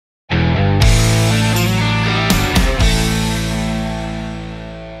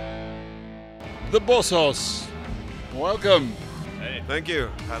the bosshoss. Welcome. Hey. Thank you.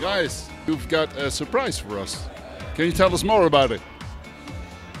 Hello. Guys, you've got a surprise for us. Can you tell us more about it?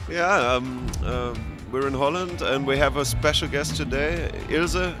 Yeah, we're in Holland and we have a special guest today,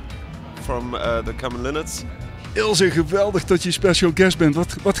 Ilse from the Common Linnets. Ilse, geweldig dat je special guest bent.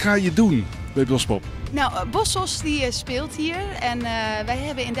 Wat ga je doen bij Bospop? Nou, bosshoss die speelt hier en wij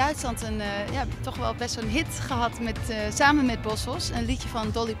hebben in Duitsland toch wel best een hit gehad samen met bosshoss. Een liedje van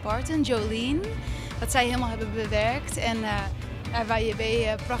Dolly Parton, Jolene, dat zij helemaal hebben bewerkt en waar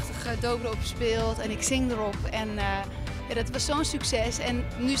je prachtig dobro op speelt en ik zing erop. En ja, dat was zo'n succes en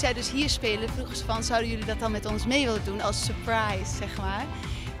nu zij dus hier spelen, vroegen ze van, zouden jullie dat dan met ons mee willen doen als surprise, zeg maar.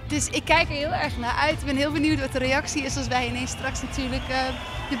 Dus ik kijk er heel erg naar uit. Ik ben heel benieuwd wat de reactie is als wij ineens straks natuurlijk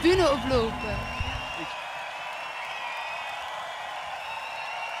de bühne oplopen.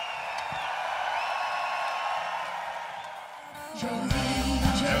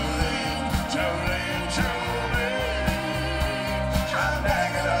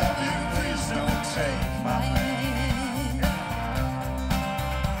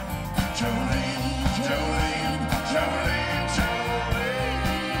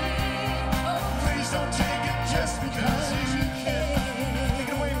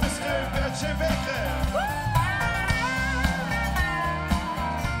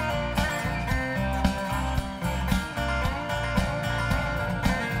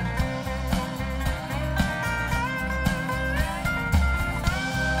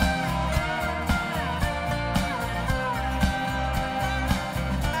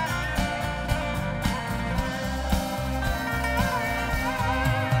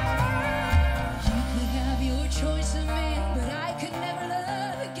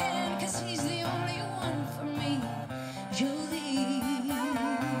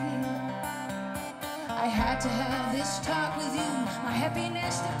 I had to have this talk with you. My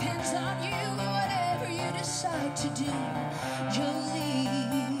happiness depends on you. Whatever you decide to do,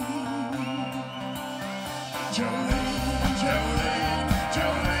 Jolene. Jolene, Jolene.